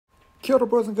Kia ora,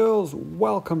 boys and girls,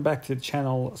 welcome back to the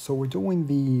channel. So we're doing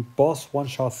the boss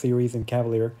one-shot series in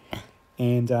Cavalier,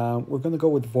 and we're going to go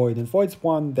with Void. And Void's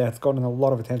one that's gotten a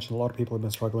lot of attention. A lot of people have been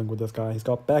struggling with this guy. He's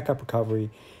got backup recovery,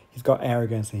 he's got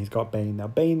arrogance, and he's got Bane. Now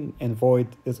Bane and Void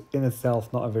is in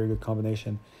itself not a very good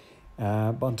combination,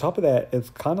 but on top of that, it's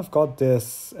kind of got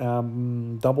this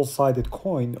double-sided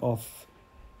coin of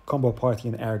combo party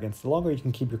and arrogance. The longer you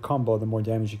can keep your combo, the more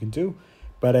damage you can do.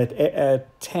 But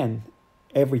at 10,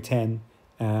 every 10,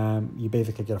 you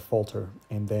basically get a falter,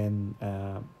 and then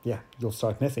yeah, you'll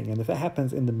start missing. And if that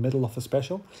happens in the middle of a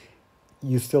special,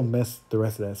 you still miss the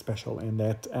rest of that special, and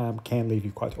that can leave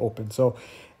you quite open. So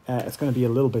it's going to be a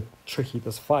little bit tricky,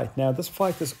 this fight. Now, this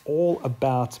fight is all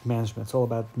about management. It's all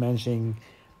about managing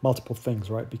multiple things,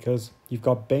 right? Because you've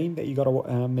got Bane that you got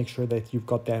to make sure that you've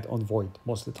got that on Void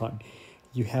most of the time.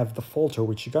 You have the falter,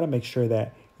 which you got to make sure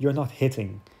that you're not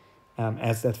hitting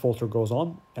as that falter goes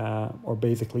on, or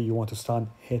basically you want to stun,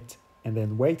 hit, and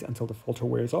then wait until the falter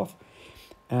wears off.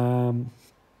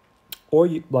 Or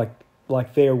you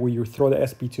like there where you throw the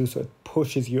SP2, so it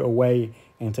pushes you away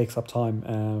and takes up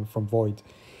time from Void.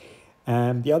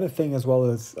 The other thing as well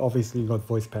is obviously you got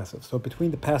voice passive. So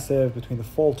between the passive, between the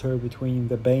falter, between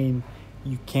the Bane,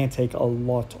 you can take a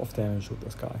lot of damage with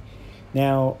this guy.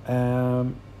 Now,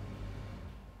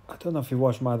 I don't know if you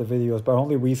watched my other videos, but I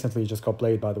only recently just got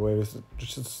Blade, by the way,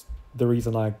 which is the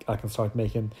reason I can start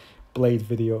making Blade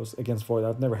videos against Void.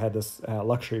 I've never had this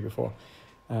luxury before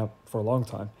for a long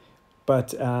time.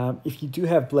 But if you do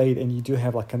have Blade and you do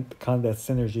have like kind of that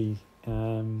synergy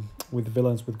with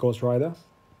villains with Ghost Rider,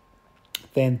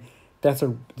 then that's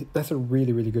a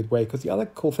really, really good way. Because the other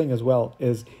cool thing as well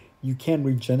is you can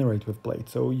regenerate with Blade.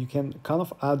 So you can kind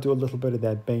of outdo a little bit of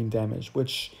that Bane damage,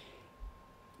 which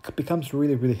becomes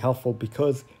really, really helpful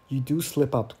because you do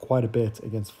slip up quite a bit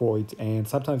against Void, and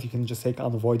sometimes you can just take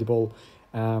unavoidable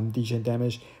degen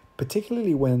damage,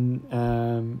 particularly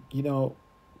when you know,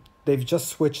 they've just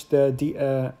switched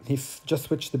he's just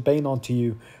switched the Bane onto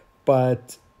you,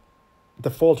 but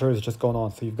the falter has just gone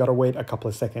on, so you've got to wait a couple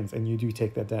of seconds and you do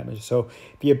take that damage. So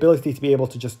the ability to be able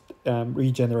to just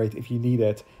regenerate if you need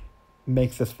it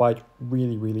makes this fight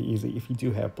really, really easy if you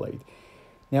do have Blade.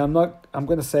 Now, I'm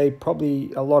going to say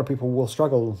probably a lot of people will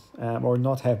struggle or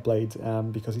not have Blade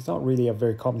because he's not really a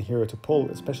very common hero to pull,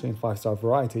 especially in 5-star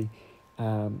variety.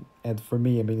 And for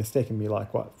me, I mean, it's taken me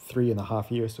like, what,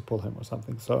 3.5 years to pull him or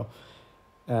something. So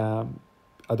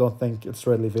I don't think it's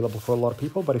readily available for a lot of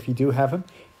people. But if you do have him,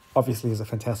 obviously he's a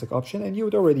fantastic option. And you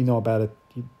would already know about it.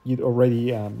 You'd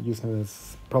already use him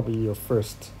as probably your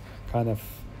first kind of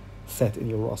set in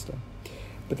your roster.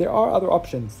 But there are other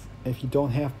options if you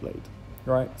don't have Blade.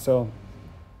 Right, so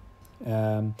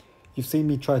you've seen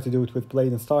me try to do it with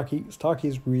Blade and Starky. Starky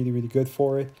is really, really good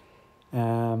for it.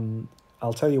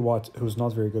 I'll tell you what, who's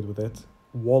not very good with it.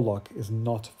 Warlock is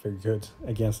not very good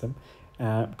against him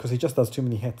because he just does too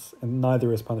many hits, and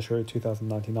neither is Punisher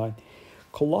 2099.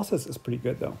 Colossus is pretty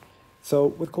good though. So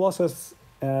with Colossus,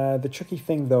 the tricky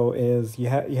thing though is you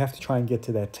have to try and get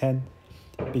to that 10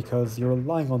 because you're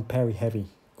relying on parry heavy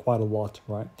quite a lot,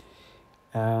 right?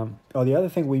 The other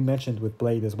thing we mentioned with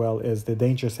Blade as well is the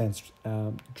danger sense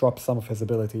drops some of his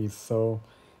abilities, so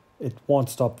it won't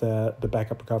stop the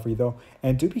backup recovery though.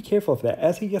 And do be careful of that.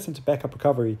 As he gets into backup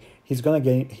recovery, he's gonna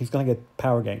get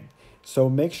power gain. So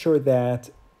make sure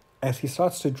that as he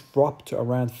starts to drop to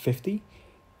around 50,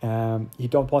 you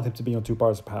don't want him to be on 2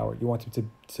 bars of power. You want him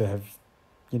to have,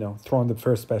 you know, thrown the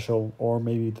first special or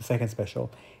maybe the second special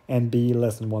and be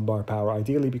less than 1 bar of power,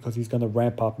 ideally, because he's gonna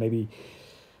ramp up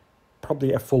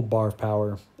probably a full bar of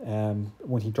power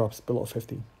when he drops below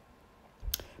 50.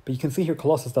 But you can see here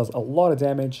Colossus does a lot of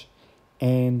damage,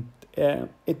 and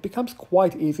it becomes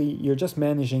quite easy. You're just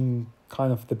managing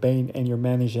kind of the Bane, and you're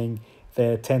managing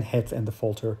the 10 hits and the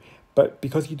falter. But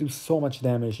because you do so much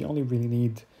damage, you only really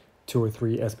need 2 or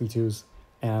 3 SP2s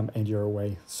and you're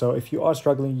away. So if you are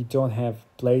struggling, you don't have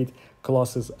Blade,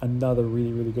 Colossus, another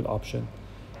really, really good option.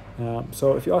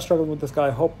 So if you are struggling with this guy,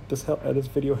 I hope this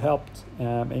video helped.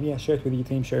 And yeah, share it with your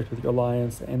team, share it with your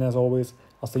alliance. And as always,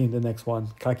 I'll see you in the next one.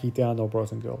 Ka kite anō,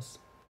 bros and girls.